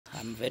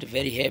I'm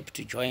very happy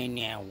to join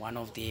one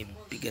of the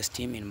biggest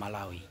team in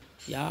Malawi.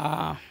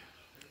 Yeah,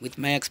 with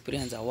my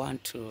experience, I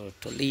want to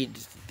lead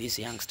these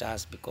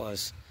youngsters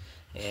because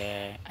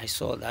I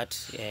saw that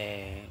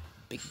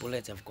Big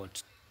Bullets have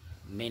got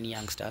many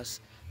youngsters.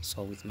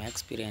 So with my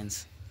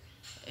experience,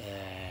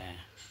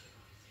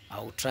 I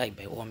will try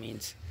by all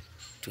means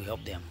to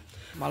help them.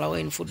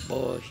 Malawian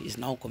football is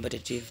now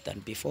competitive than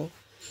before,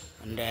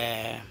 and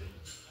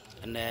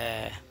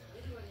the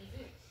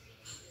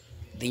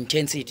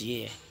intensity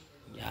here,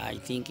 yeah, I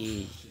think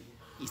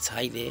it's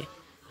high there,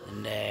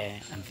 and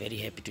I'm very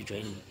happy to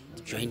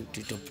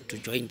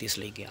join this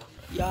league.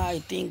 Yeah, I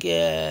think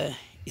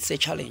it's a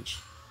challenge.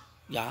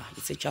 Yeah,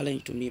 it's a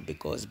challenge to me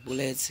because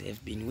Bullets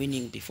have been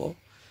winning before,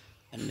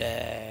 and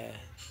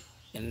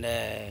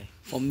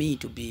for me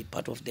to be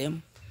part of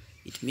them,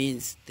 it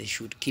means they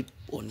should keep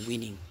on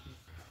winning.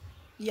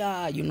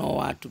 Yeah, you know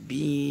what, to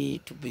be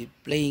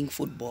playing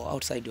football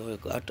outside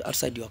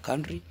your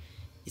country,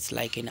 it's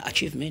like an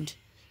achievement.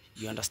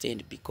 You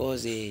understand,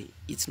 because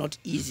it's not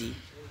easy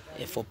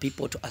for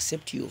people to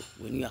accept you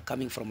when you are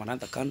coming from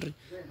another country.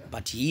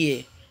 But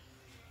here,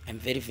 I'm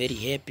very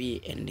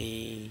happy, and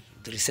the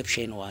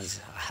reception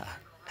was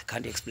I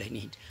can't explain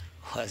it.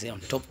 Was on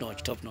top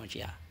notch,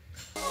 yeah.